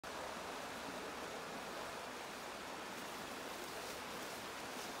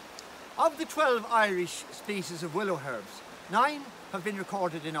Of the 12 Irish species of willowherbs, 9 have been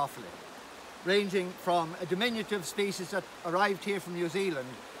recorded in Offaly, ranging from a diminutive species that arrived here from New Zealand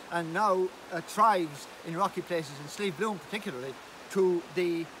and now thrives in rocky places, in Slieve Bloom particularly, to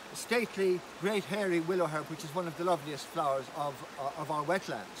the stately great hairy willowherb, which is one of the loveliest flowers of our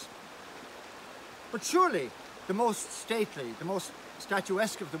wetlands. But surely the most stately, the most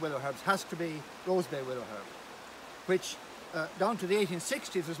statuesque of the willowherbs has to be Rosebay Willowherb, which down to the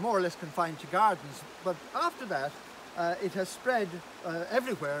 1860s was more or less confined to gardens, but after that it has spread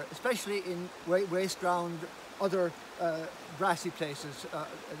everywhere, especially in waste ground, other grassy places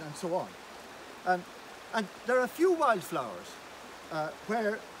and so on. And there are a few wildflowers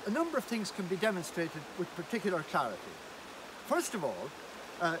where a number of things can be demonstrated with particular clarity. First of all,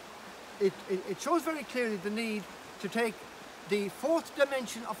 it shows very clearly the need to take the fourth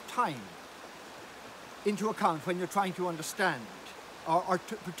dimension of time into account when you're trying to understand, or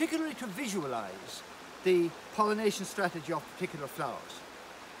particularly to visualize the pollination strategy of particular flowers.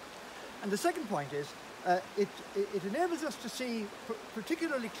 And the second point is, it enables us to see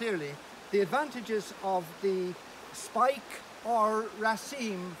particularly clearly the advantages of the spike or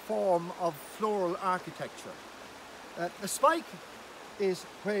raceme form of floral architecture. A spike is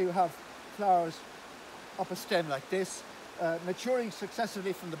where you have flowers up a stem like this, maturing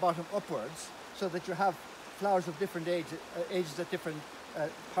successively from the bottom upwards, so that you have flowers of different ages at different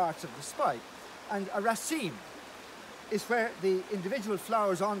parts of the spike. And a raceme is where the individual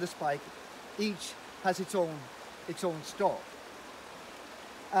flowers on the spike each has its own stalk.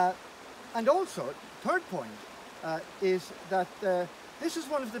 And also, third point is that this is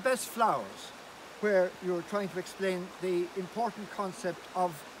one of the best flowers where you're trying to explain the important concept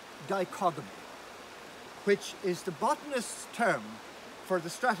of dichogamy, which is the botanist's term for the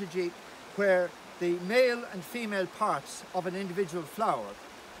strategy where the male and female parts of an individual flower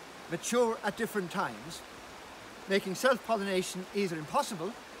mature at different times, making self-pollination either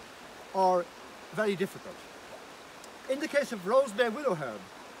impossible or very difficult. In the case of Rosebay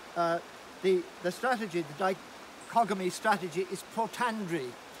Willowherb, the strategy, the dichogamy strategy, is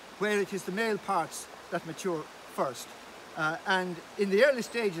protandry, where it is the male parts that mature first. And in the early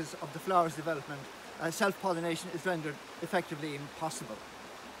stages of the flower's development, self-pollination is rendered effectively impossible.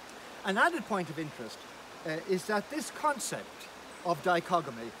 An added point of interest is that this concept of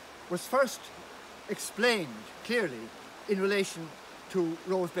dichogamy was first explained clearly in relation to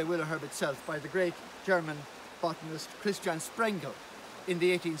Rosebay Willowherb itself by the great German botanist Christiaan Feehan in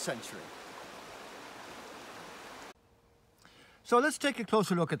the 18th century. So let's take a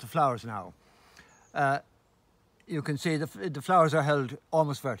closer look at the flowers now. You can see the flowers are held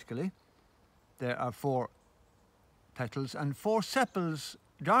almost vertically. There are 4 petals and 4 sepals,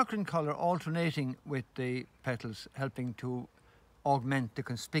 darker in colour, alternating with the petals, helping to augment the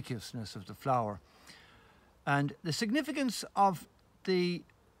conspicuousness of the flower. And the significance of the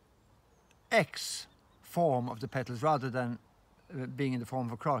X form of the petals, rather than being in the form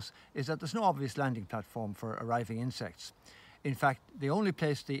of a cross, is that there's no obvious landing platform for arriving insects. In fact, the only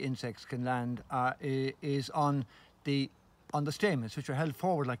place the insects can land is on the stamens, which are held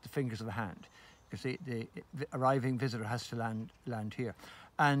forward like the fingers of a hand. You see, the arriving visitor has to land here.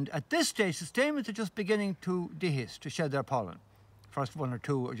 And at this stage, the stamens are just beginning to dehisce, to shed their pollen. First 1 or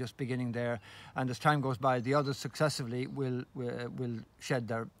 2 are just beginning there, and as time goes by, the others successively will shed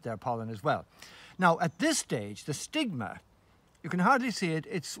their pollen as well. Now, at this stage, the stigma, you can hardly see it,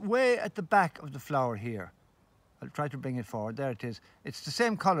 it's way at the back of the flower here. I'll try to bring it forward. There it is. It's the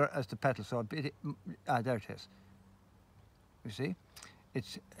same colour as the petal, so there it is. You see?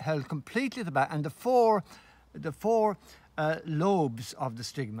 It's held completely at the back, and the four lobes of the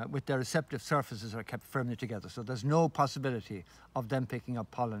stigma with their receptive surfaces are kept firmly together, so there's no possibility of them picking up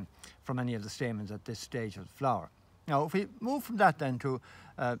pollen from any of the stamens at this stage of the flower. Now, if we move from that then to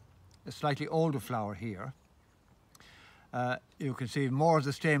a slightly older flower here, you can see more of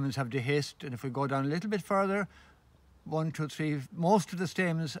the stamens have dehisced, and if we go down a little bit further, 1, 2, 3, most of the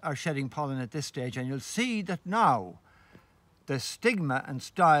stamens are shedding pollen at this stage, and you'll see that now the stigma and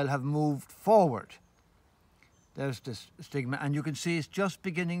style have moved forward. There's this stigma, and you can see it's just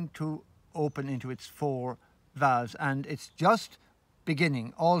beginning to open into its 4 valves, and it's just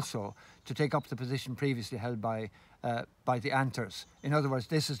beginning also to take up the position previously held by the anthers. In other words,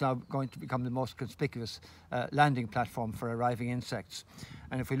 this is now going to become the most conspicuous landing platform for arriving insects.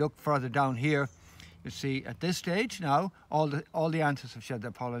 And if we look further down here, you see at this stage now all the anthers have shed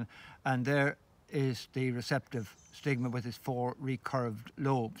their pollen, and there is the receptive stigma with its 4 recurved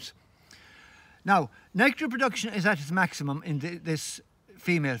lobes. Now, nectar production is at its maximum in this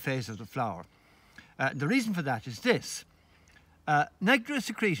female phase of the flower. The reason for that is this. Nectar is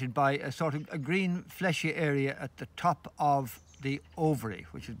secreted by a sort of a green fleshy area at the top of the ovary,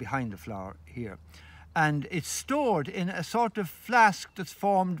 which is behind the flower here. And it's stored in a sort of flask that's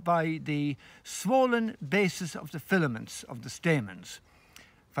formed by the swollen bases of the filaments of the stamens.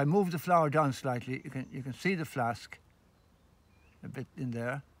 If I move the flower down slightly, you can see the flask a bit in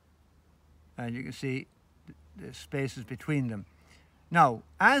there, and you can see the spaces between them. Now,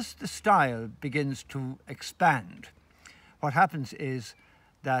 as the style begins to expand, what happens is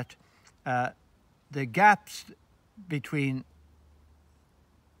that the gaps between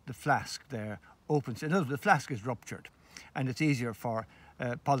the flask there opens. In other words, the flask is ruptured, and it's easier for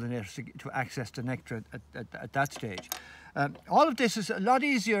pollinators to access the nectar at that stage. All of this is a lot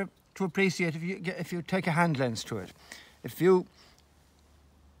easier to appreciate if you take a hand lens to it. If you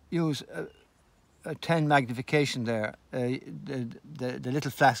use a 10 magnification there, the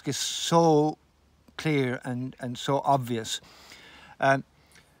little flask is so clear and so obvious.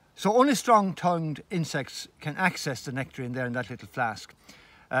 So only strong-tongued insects can access the nectar in there in that little flask,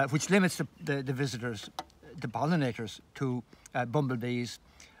 which limits the visitors, the pollinators, to bumblebees,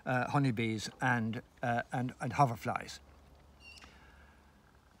 honeybees, and hoverflies.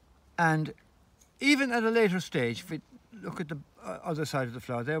 And even at a later stage, if we look at the other side of the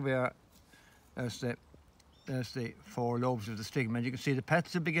flower, there we are. There's the four lobes of the stigma, and you can see the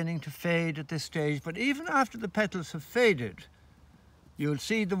petals are beginning to fade at this stage. But even after the petals have faded, you'll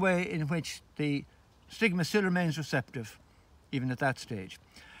see the way in which the stigma still remains receptive, even at that stage.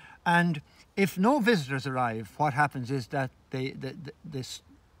 And if no visitors arrive, what happens is that the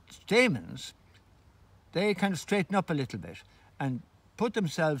stamens, they kind of straighten up a little bit and put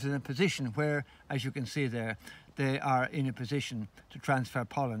themselves in a position where, as you can see there, they are in a position to transfer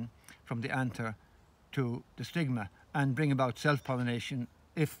pollen from the anther to the stigma and bring about self-pollination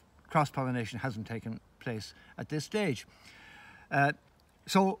if cross-pollination hasn't taken place at this stage.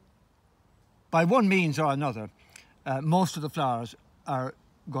 So, by one means or another, most of the flowers are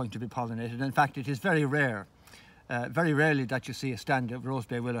going to be pollinated. In fact, it is very rare, very rarely that you see a stand of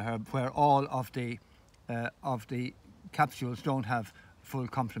Rosebay Willowherb where all of the capsules don't have full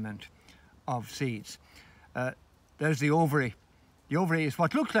complement of seeds. There's the ovary. The ovary is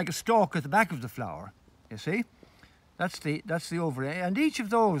what looks like a stalk at the back of the flower, you see. That's the ovary, and each of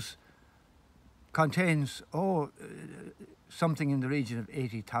those contains, something in the region of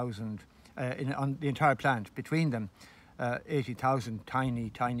 80,000, on the entire plant, between them, 80,000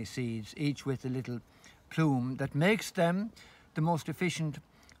 tiny seeds, each with a little plume that makes them the most efficient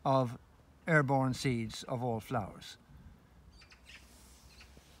of airborne seeds of all flowers.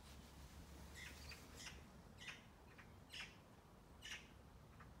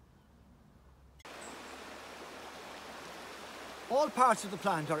 All parts of the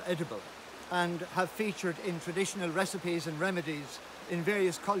plant are edible and have featured in traditional recipes and remedies in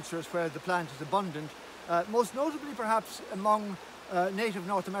various cultures where the plant is abundant, most notably perhaps among native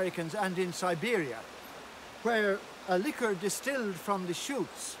North Americans and in Siberia, where a liquor distilled from the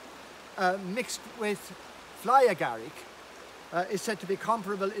shoots mixed with fly agaric is said to be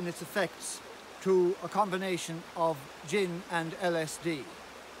comparable in its effects to a combination of gin and LSD,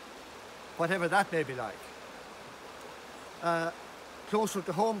 whatever that may be like. Closer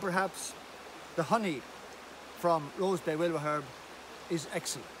to home, perhaps, the honey from Rosebay Willowherb is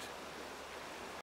excellent.